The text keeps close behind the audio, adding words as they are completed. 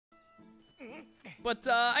But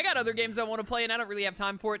I got other games I want to play, and I don't really have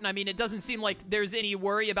time for it. And I mean, it doesn't seem like there's any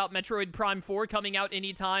worry about Metroid Prime 4 coming out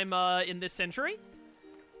anytime in this century.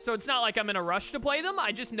 So it's not like I'm in a rush to play them.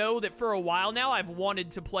 I just know that for a while now, I've wanted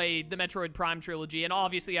to play the Metroid Prime trilogy. And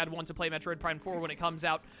obviously, I'd want to play Metroid Prime 4 when it comes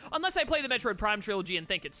out. Unless I play the Metroid Prime trilogy and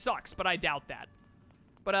think it sucks, but I doubt that.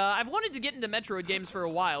 But I've wanted to get into Metroid games for a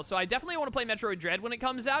while, so I definitely want to play Metroid Dread when it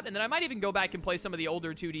comes out. And then I might even go back and play some of the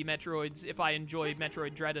older 2D Metroids if I enjoy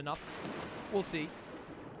Metroid Dread enough. We'll see.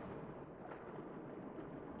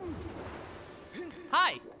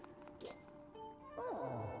 Hi.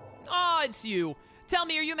 Ah, it's you. Tell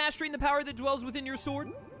me, are you mastering the power that dwells within your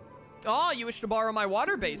sword? Ah, you wish to borrow my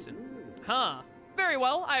water basin. Huh. Very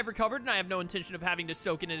well, I have recovered, and I have no intention of having to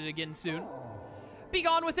soak in it again soon. Be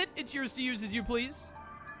gone with it. It's yours to use as you please.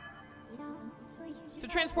 To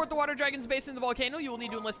transport the water dragon's base in the volcano, you will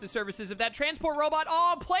need to enlist the services of that transport robot.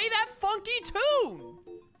 Oh, play that funky tune!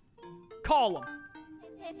 Call him.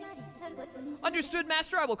 Understood,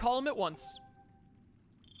 Master. I will call him at once.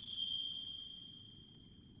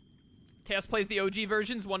 Chaos plays the OG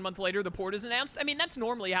versions. 1 month later, the port is announced. I mean, that's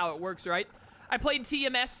normally how it works, right? I played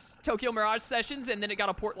TMS, Tokyo Mirage Sessions, and then it got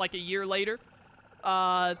a port like a year later.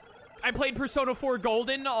 I played Persona 4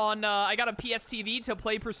 Golden on, I got a PS TV to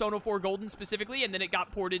play Persona 4 Golden specifically, and then it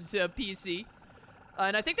got ported to PC.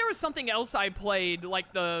 And I think there was something else I played,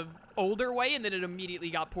 like the older way, and then it immediately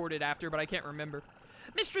got ported after, but I can't remember.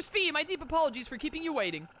 Mistress Fee, my deep apologies for keeping you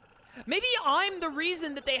waiting. Maybe I'm the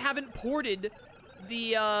reason that they haven't ported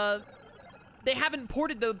the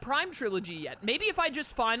Prime Trilogy yet. Maybe if I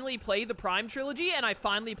just finally play the Prime Trilogy and I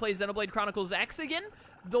finally play Xenoblade Chronicles X again,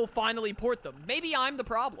 they'll finally port them. Maybe I'm the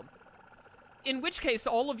problem. In which case,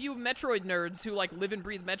 all of you Metroid nerds who, like, live and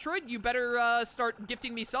breathe Metroid, you better start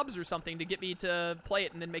gifting me subs or something to get me to play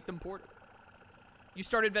it and then make them port it. You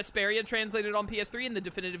started Vesperia, translated on PS3, and the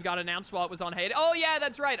definitive got announced while it was on hiatus. Oh, yeah,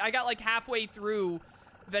 that's right. I got, like, halfway through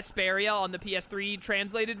Vesperia on the PS3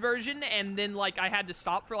 translated version, and then, like, I had to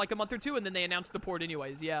stop for, like, a month or two, and then they announced the port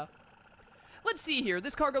anyways, yeah. Let's see here.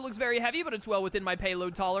 This cargo looks very heavy, but it's well within my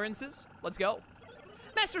payload tolerances. Let's go.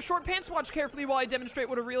 Master Short Pants, watch carefully while I demonstrate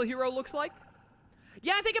what a real hero looks like.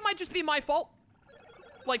 Yeah, I think it might just be my fault.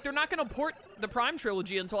 Like, they're not going to port the Prime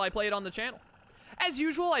Trilogy until I play it on the channel. As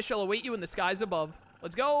usual, I shall await you in the skies above.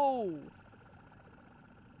 Let's go!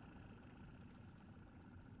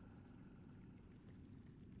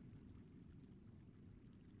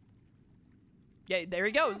 Yeah, there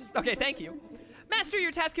he goes. Okay, thank you. Master,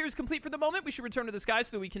 your task here is complete for the moment. We should return to the sky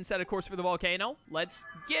so that we can set a course for the volcano. Let's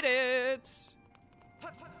get it!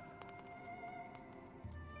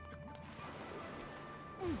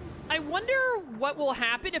 I wonder what will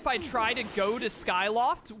happen if I try to go to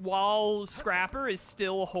Skyloft while Scrapper is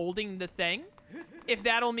still holding the thing. If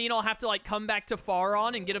that'll mean I'll have to, like, come back to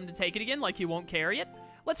Faron and get him to take it again, like he won't carry it.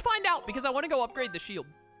 Let's find out, because I want to go upgrade the shield.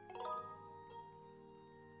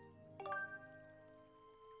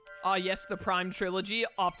 Ah, yes, the Prime Trilogy,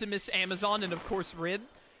 Optimus, Amazon, and of course Rib.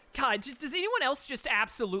 God, does anyone else just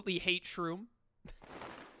absolutely hate Shroom?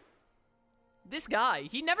 This guy,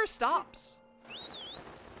 he never stops.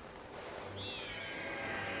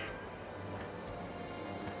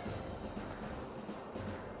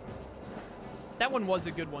 That one was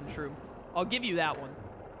a good one, Shroom. I'll give you that one.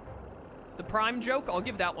 The Prime joke, I'll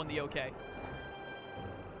give that one the okay.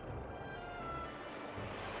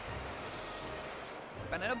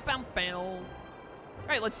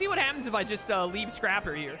 Alright, let's see what happens if I just leave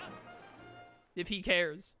Scrapper here. If he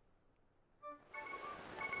cares.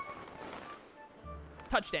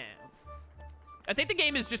 Touchdown. I think the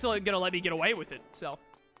game is just gonna let me get away with it, so.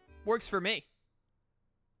 Works for me.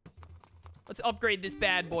 Let's upgrade this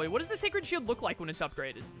bad boy. What does the Sacred Shield look like when it's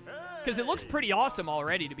upgraded? Because it looks pretty awesome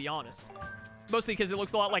already, to be honest. Mostly because it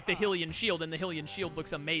looks a lot like the Hylian Shield, and the Hylian Shield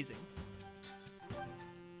looks amazing.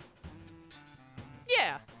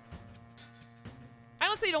 Yeah. I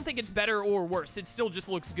honestly don't think it's better or worse. It still just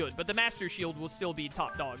looks good, but the Master Shield will still be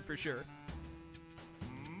top dog for sure.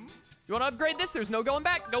 You want to upgrade this? There's no going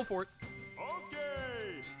back. Go for it.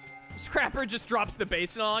 Okay. Scrapper just drops the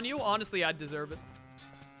basin on you. Honestly, I'd deserve it.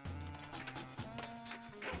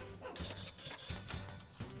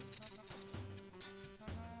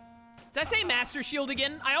 Did I say Master Shield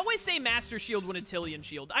again? I always say Master Shield when it's Hylian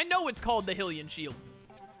Shield. I know it's called the Hylian Shield,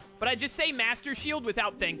 but I just say Master Shield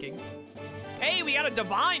without thinking. Hey, we got a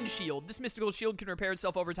Divine Shield. This mystical shield can repair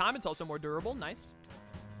itself over time. It's also more durable. Nice.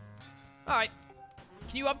 All right.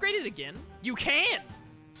 Can you upgrade it again? You can!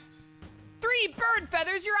 3 bird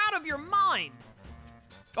feathers? You're out of your mind!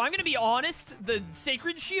 Oh, I'm gonna be honest, the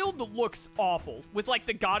Sacred Shield looks awful. With, like,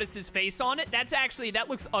 the goddess's face on it. That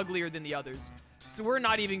looks uglier than the others. So we're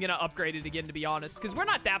not even gonna upgrade it again, to be honest, because we're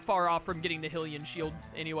not that far off from getting the Hylian shield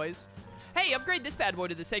anyways. Hey, upgrade this bad boy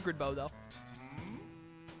to the Sacred Bow, though.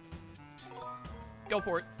 Go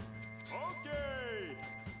for it. Okay.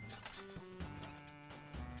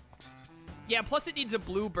 Yeah, plus it needs a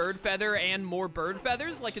blue bird feather and more bird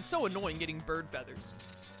feathers. Like, it's so annoying getting bird feathers.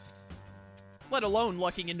 Let alone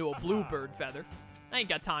lucking into a blue bird feather. I ain't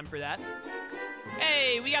got time for that.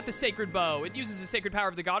 Hey, we got the Sacred Bow. It uses the sacred power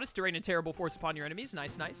of the goddess to rain a terrible force upon your enemies.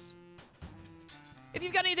 Nice, nice. If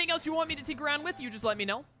you've got anything else you want me to tinker around with, you just let me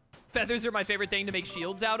know. Feathers are my favorite thing to make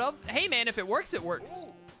shields out of. Hey, man, if it works, it works.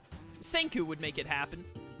 Senku would make it happen.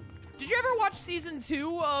 Did you ever watch season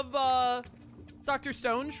 2 of Dr.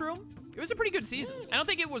 Stone Shroom? It was a pretty good season. I don't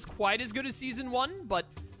think it was quite as good as season 1, but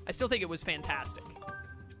I still think it was fantastic.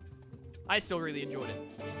 I still really enjoyed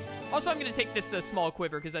it. Also, I'm going to take this small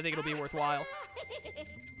quiver because I think it'll be worthwhile.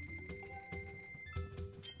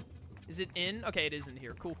 Is it in? Okay, it is in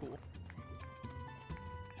here. Cool, cool.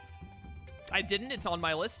 I didn't. It's on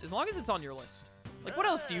my list. As long as it's on your list. Like, what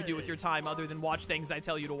else do you do with your time other than watch things I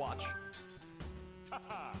tell you to watch?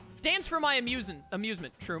 Dance for my amusement,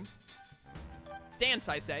 Shroom. Dance,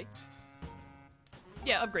 I say.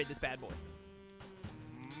 Yeah, upgrade this bad boy.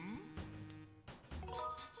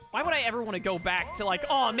 Why would I ever want to go back to, like,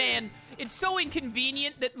 oh, man, it's so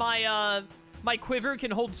inconvenient that my, my quiver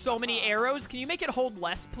can hold so many arrows. Can you make it hold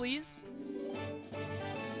less, please?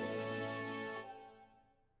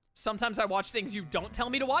 Sometimes I watch things you don't tell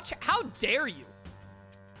me to watch. How dare you?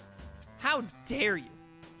 How dare you?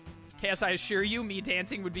 Chaos, I assure you, me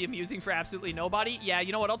dancing would be amusing for absolutely nobody. Yeah,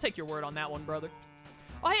 you know what? I'll take your word on that one, brother.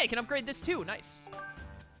 Oh, hey, I can upgrade this too. Nice.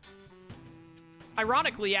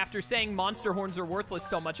 Ironically, after saying monster horns are worthless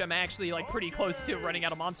so much, I'm actually, like, pretty close to running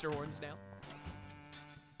out of monster horns now.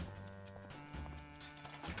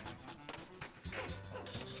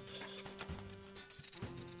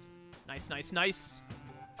 Nice, nice, nice.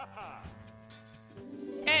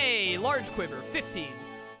 Hey, large quiver, 15.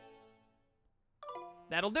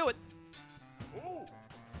 That'll do it.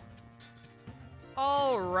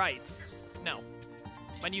 All right. No.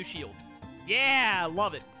 My new shield. Yeah,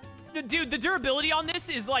 love it. Dude, the durability on this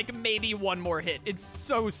is like maybe one more hit. It's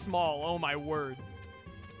so small. Oh my word.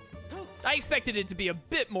 I expected it to be a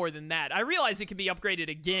bit more than that. I realize it can be upgraded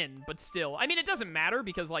again, but still. I mean, it doesn't matter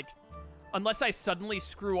because, like, unless I suddenly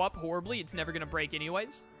screw up horribly, it's never gonna break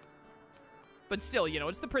anyways. But still, you know,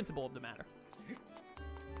 it's the principle of the matter.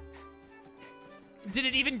 Did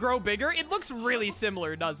it even grow bigger? It looks really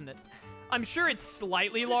similar, doesn't it? I'm sure it's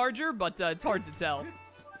slightly larger, but it's hard to tell.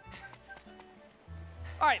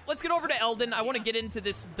 All right, let's get over to Eldin. I want to get into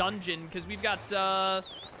this dungeon because we've got,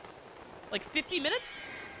 like 50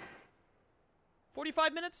 minutes?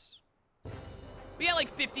 45 minutes? We got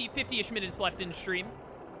like 50-ish minutes left in stream.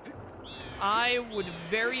 I would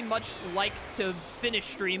very much like to finish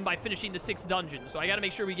stream by finishing the 6th dungeon, so I got to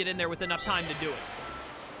make sure we get in there with enough time to do it.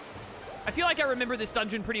 I feel like I remember this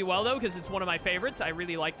dungeon pretty well, though, because it's one of my favorites. I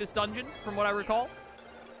really like this dungeon, from what I recall.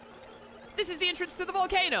 This is the entrance to the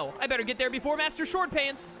volcano. I better get there before Master Short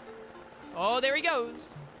Pants. Oh, there he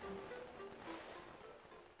goes.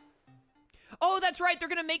 Oh, that's right. They're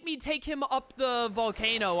going to make me take him up the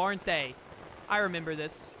volcano, aren't they? I remember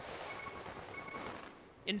this.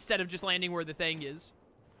 Instead of just landing where the thing is.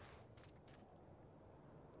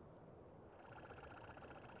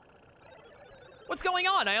 What's going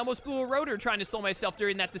on? I almost blew a rotor trying to slow myself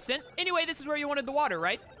during that descent. Anyway, this is where you wanted the water,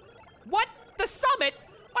 right? What? The summit?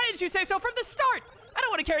 Why didn't you say so from the start? I don't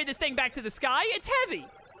want to carry this thing back to the sky. It's heavy.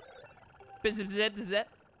 Bzz.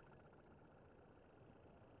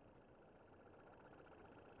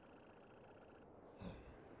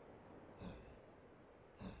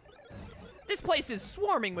 This place is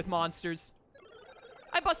swarming with monsters.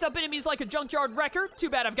 I bust up enemies like a junkyard wrecker. Too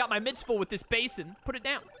bad I've got my mitts full with this basin. Put it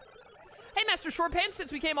down. Hey, Master Shortpants,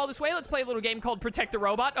 since we came all this way, let's play a little game called Protect the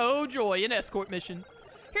Robot. Oh, joy, an escort mission.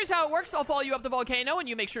 Here's how it works. I'll follow you up the volcano, and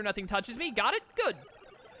you make sure nothing touches me. Got it? Good.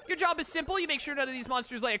 Your job is simple. You make sure none of these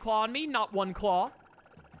monsters lay a claw on me. Not one claw. All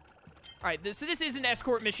right, so this is an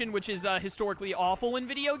escort mission, which is historically awful in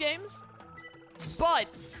video games. But,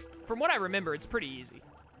 from what I remember, it's pretty easy.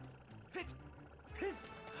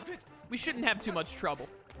 We shouldn't have too much trouble.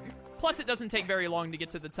 Plus, it doesn't take very long to get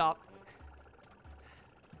to the top.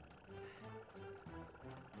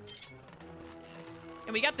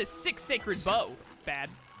 And we got this 6 sacred bow. Bad.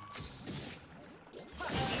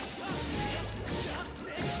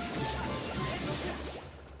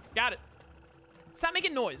 Got it. Stop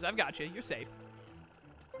making noise. I've got you. You're safe.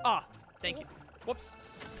 Ah, thank you. Whoops.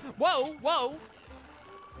 Whoa, whoa.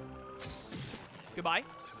 Goodbye.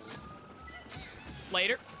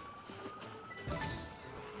 Later.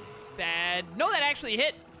 dead. No, that actually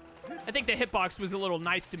hit. I think the hitbox was a little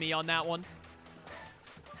nice to me on that one.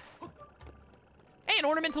 Hey, an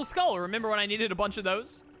ornamental skull. Remember when I needed a bunch of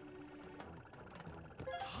those?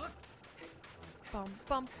 Bum,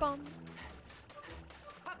 bum, bum.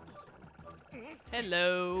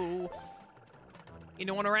 Hello.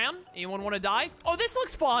 Anyone around? Anyone want to die? Oh, this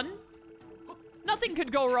looks fun. Nothing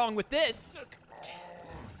could go wrong with this.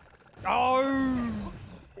 Oh.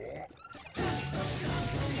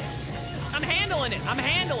 I'm handling it. I'm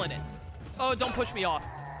handling it. Oh, don't push me off.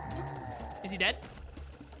 Is he dead?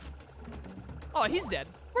 Oh, he's dead.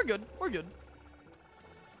 We're good. We're good.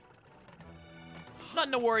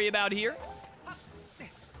 Nothing to worry about here.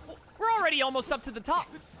 We're already almost up to the top.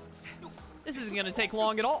 This isn't gonna take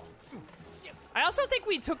long at all. I also think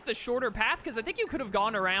we took the shorter path, because I think you could have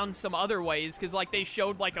gone around some other ways, because, like, they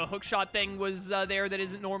showed, like, a hookshot thing was there that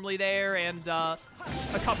isn't normally there, and a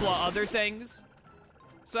couple of other things.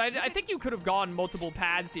 So I think you could have gone multiple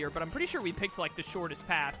paths here, but I'm pretty sure we picked, like, the shortest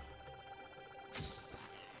path.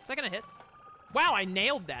 Is that gonna hit? Wow, I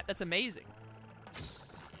nailed that. That's amazing.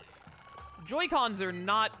 Joy-Cons are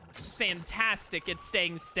not fantastic at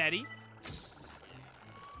staying steady.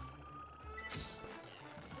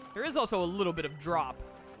 There is also a little bit of drop.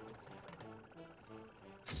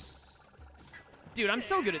 Dude, I'm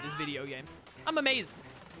so good at this video game. I'm amazing.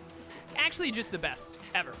 Actually, just the best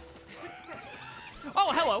ever.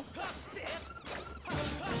 Oh, hello.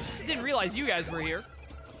 Didn't realize you guys were here.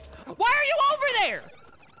 Why are you over there?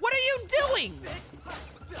 What are you doing?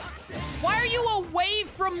 Why are you away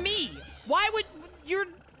from me? Why would you're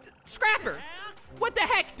Scrapper? What the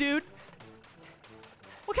heck, dude?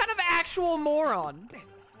 What kind of actual moron?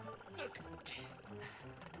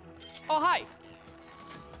 Oh, hi.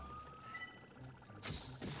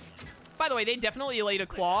 By the way, they definitely laid a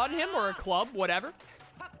claw on him, or a club, whatever.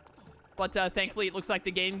 But thankfully, it looks like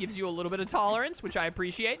the game gives you a little bit of tolerance, which I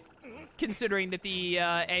appreciate, considering that the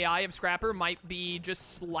AI of Scrapper might be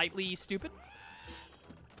just slightly stupid.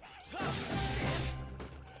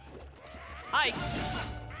 Hi.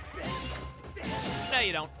 No,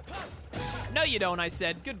 you don't. No, you don't, I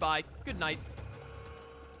said. Goodbye. Good night.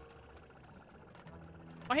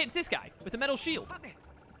 Oh, hey, it's this guy with a metal shield.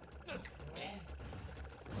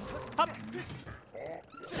 Hup.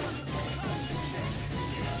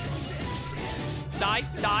 Die,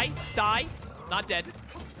 die, die. Not dead.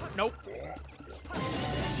 Nope.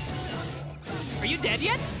 Are you dead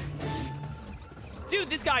yet? Dude,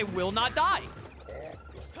 this guy will not die.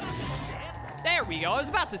 There we go. I was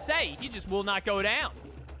about to say, he just will not go down.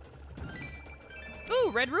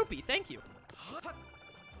 Ooh, red rupee. Thank you.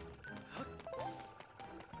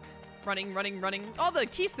 Running, running, running. All the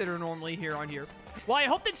keys that are normally here on here. Well, I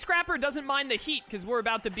hope that Scrapper doesn't mind the heat, because we're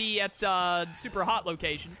about to be at super hot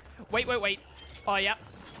location. Wait, wait, wait. Oh, yeah.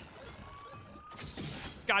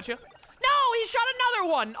 Gotcha. No, he shot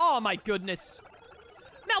another one. Oh, my goodness.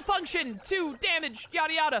 Malfunction, 2, damage,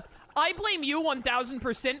 yada, yada. I blame you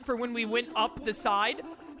 1000% for when we went up the side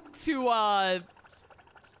to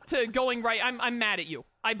going right. I'm mad at you.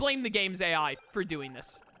 I blame the game's AI for doing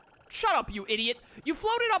this. Shut up, you idiot. You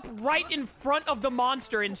floated up right in front of the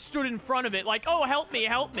monster and stood in front of it like, oh, help me,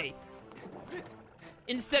 help me.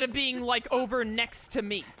 Instead of being, like, over next to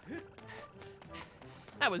me.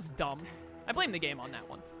 That was dumb. I blame the game on that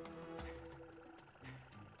one.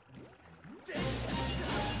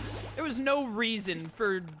 There was no reason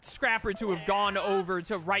for Scrapper to have gone over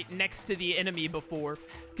to right next to the enemy before,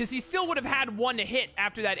 because he still would have had one hit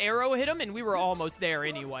after that arrow hit him, and we were almost there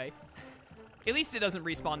anyway. At least it doesn't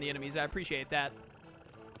respawn the enemies. I appreciate that.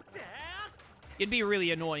 It'd be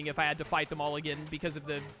really annoying if I had to fight them all again because of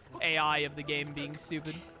the AI of the game being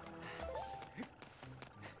stupid.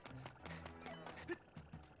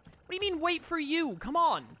 What do you mean, wait for you? Come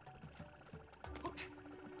on.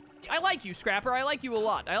 I like you, Scrapper. I like you a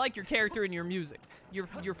lot. I like your character and your music. You're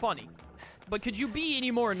funny. But could you be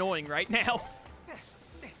any more annoying right now?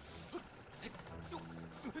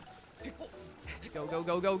 Go, go,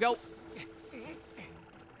 go, go, go.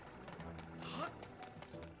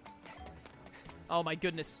 Oh my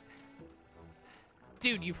goodness.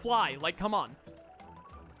 Dude, you fly. Like, come on.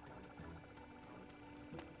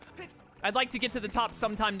 I'd like to get to the top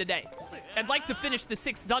sometime today. I'd like to finish the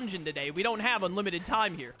 6th dungeon today. We don't have unlimited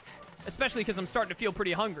time here. Especially because I'm starting to feel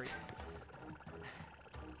pretty hungry.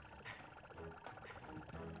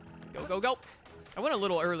 Go, go, go. I went a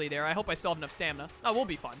little early there. I hope I still have enough stamina. Oh, we'll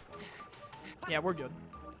be fine. Yeah, we're good.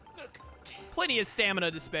 Plenty of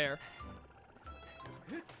stamina to spare.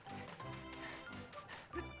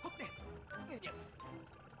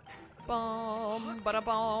 Bum, bada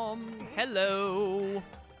bum. Hello.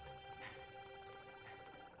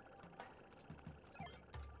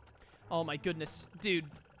 Oh my goodness. Dude,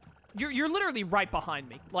 you're literally right behind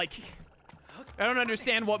me. Like, I don't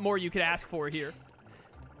understand what more you could ask for here.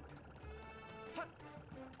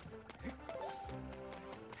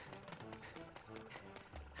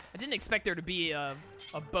 I didn't expect there to be a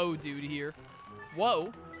bow dude here.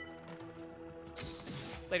 Whoa.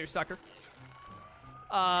 Later, sucker.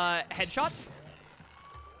 Headshot.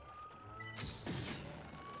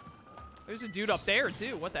 There's a dude up there,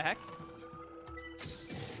 too. What the heck?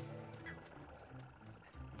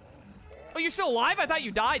 Oh, you're still alive? I thought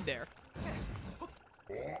you died there.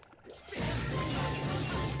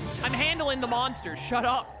 I'm handling the monster. Shut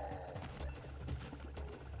up.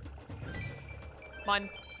 Mine.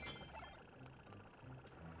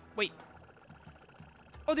 Wait.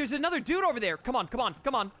 Oh, there's another dude over there. Come on, come on,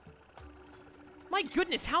 come on. My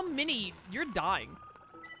goodness, how many? You're dying.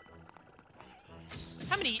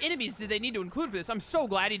 How many enemies did they need to include for this? I'm so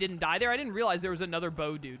glad he didn't die there. I didn't realize there was another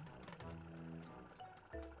bow dude.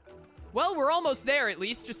 Well, we're almost there, at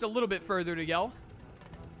least. Just a little bit further to go.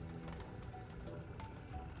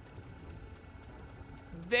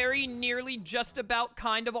 Very nearly, just about,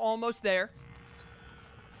 kind of, almost there.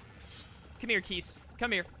 Come here, Keese.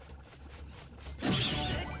 Come here.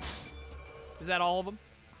 Is that all of them?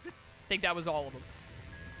 I think that was all of them.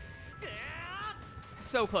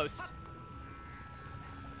 So close.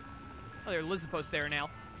 Oh, there's Lizithos there now.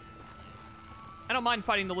 I don't mind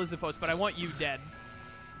fighting the Lizithos, but I want you dead.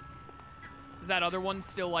 Is that other one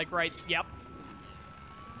still, like, right? Yep.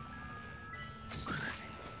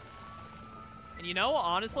 And you know,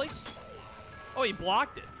 honestly... Oh, he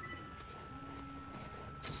blocked it.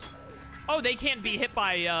 Oh, they can't be hit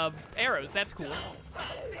by, arrows. That's cool.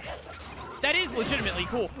 That is legitimately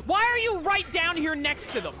cool. Why are you right down here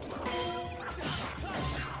next to them?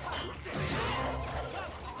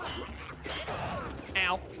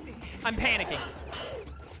 Ow. I'm panicking.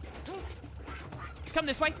 Come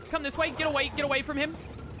this way. Come this way. Get away from him.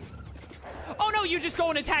 Oh, no, you just go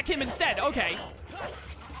and attack him instead. Okay.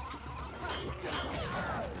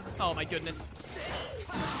 Oh, my goodness.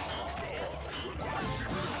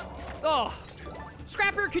 Oh.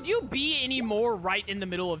 Scrapper, could you be any more right in the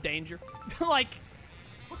middle of danger? Like,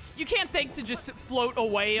 you can't think to just float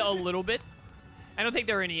away a little bit. I don't think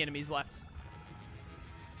there are any enemies left.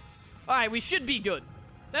 Alright, we should be good.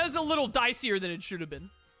 That was a little dicier than it should have been.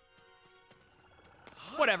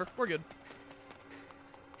 Whatever, we're good.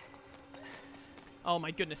 Oh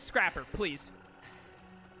my goodness, Scrapper, please.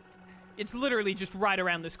 It's literally just right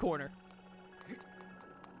around this corner.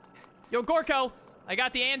 Yo, Gorko, I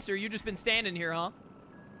got the answer. You just been standing here, huh?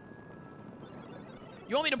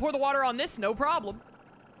 You want me to pour the water on this? No problem.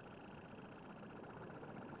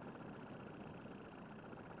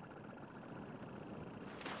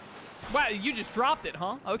 Wow, you just dropped it,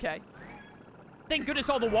 huh? Okay. Thank goodness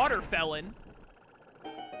all the water fell in.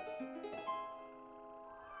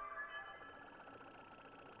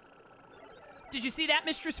 Did you see that,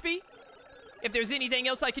 Mistress Fee? If there's anything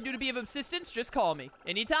else I can do to be of assistance, just call me.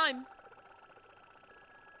 Anytime.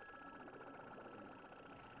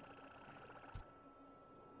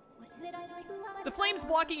 The flames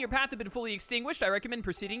blocking your path have been fully extinguished. I recommend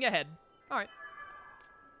proceeding ahead. Alright.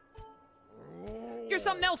 Here's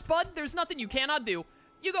something else, bud. There's nothing you cannot do.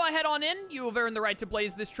 You go ahead on in. You have earned the right to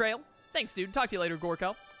blaze this trail. Thanks, dude. Talk to you later,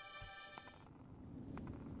 Gorko.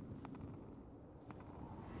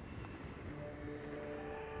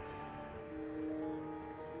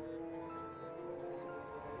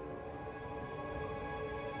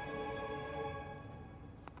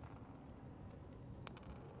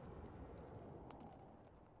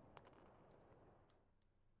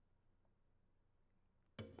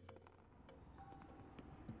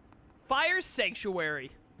 Fire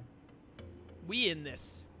Sanctuary. We in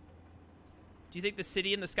this. Do you think the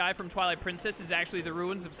city in the sky from Twilight Princess is actually the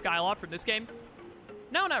ruins of Skylot from this game?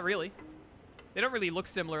 No, not really. They don't really look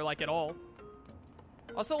similar, like, at all.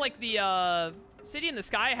 Also, like, the, city in the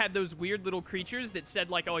sky had those weird little creatures that said,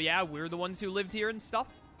 like, oh yeah, we're the ones who lived here and stuff.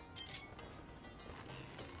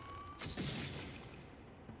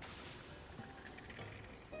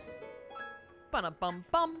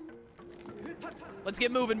 Ba-da-bum-bum. Let's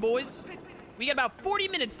get moving, boys. We got about 40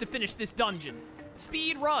 minutes to finish this dungeon.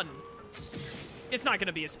 Speed run. It's not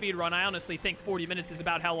gonna be a speed run. I honestly think 40 minutes is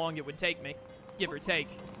about how long it would take me. Give or take.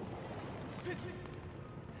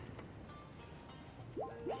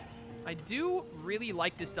 I do really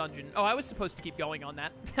like this dungeon. Oh, I was supposed to keep going on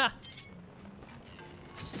that.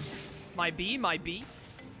 My B.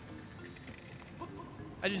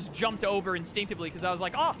 I just jumped over instinctively because I was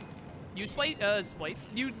like, oh, new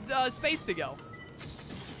space to go.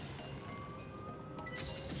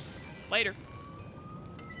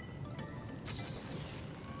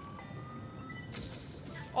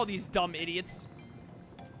 All these dumb idiots.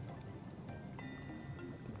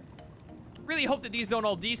 Really hope that these don't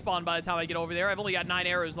all despawn by the time I get over there. I've only got 9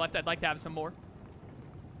 arrows left. I'd like to have some more.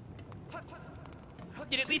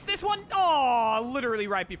 Get at least this one. Oh, literally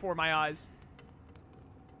right before my eyes.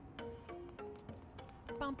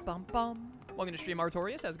 Bum, bum, bum. Welcome to stream,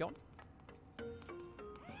 Artorias. How's it going?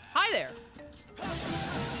 Hi there.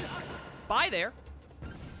 Bye there.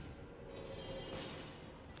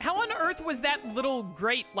 How on earth was that little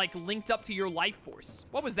grate, like, linked up to your life force?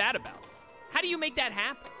 What was that about? How do you make that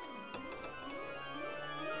happen?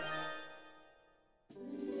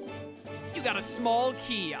 You got a small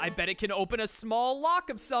key. I bet it can open a small lock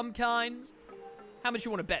of some kind. How much you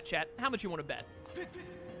want to bet, chat? How much you want to bet?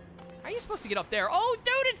 How are you supposed to get up there? Oh,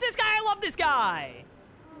 dude, it's this guy. I love this guy.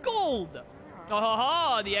 Gold. Oh, ha,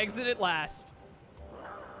 ha, the exit at last.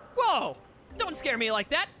 Whoa. Don't scare me like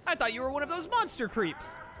that. I thought you were one of those monster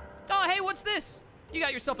creeps. Oh, hey, what's this? You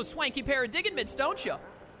got yourself a swanky pair of digging mitts, don't you?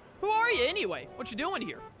 Who are you, anyway? What you doing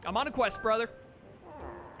here? I'm on a quest, brother.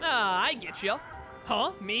 Ah, I get you.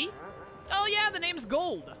 Huh? Me? Oh, yeah, the name's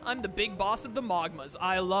Gold. I'm the big boss of the Mogmas.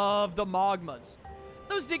 I love the Mogmas.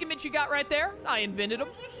 Those digging mitts you got right there, I invented them.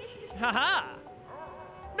 Haha.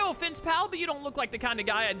 No offense, pal, but you don't look like the kind of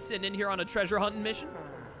guy I'd send in here on a treasure hunting mission.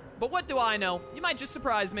 But what do I know? You might just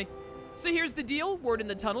surprise me. So here's the deal. Word in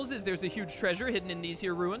the tunnels is there's a huge treasure hidden in these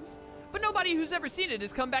here ruins. But nobody who's ever seen it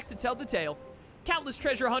has come back to tell the tale. Countless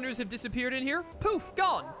treasure hunters have disappeared in here. Poof,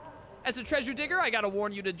 gone. As a treasure digger, I gotta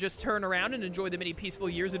warn you to just turn around and enjoy the many peaceful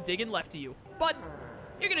years of digging left to you. But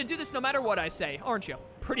you're gonna do this no matter what I say, aren't you?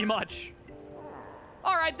 Pretty much.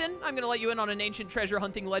 Alright then, I'm gonna let you in on an ancient treasure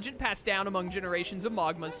hunting legend passed down among generations of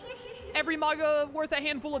Mogmas. Every Mogma worth a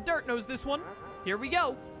handful of dirt knows this one. Here we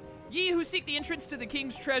go. Ye who seek the entrance to the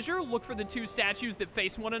king's treasure, look for the 2 statues that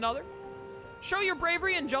face one another. Show your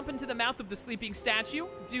bravery and jump into the mouth of the sleeping statue.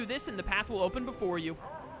 Do this and the path will open before you.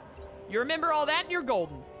 You remember all that and you're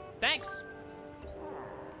golden. Thanks.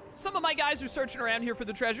 Some of my guys are searching around here for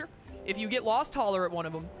the treasure. If you get lost, holler at one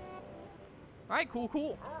of them. Alright, cool,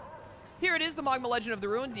 cool. Here it is, the Mogma Legend of the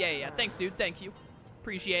Ruins. Yeah. Thanks, dude. Thank you.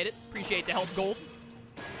 Appreciate it. Appreciate the help, Gold.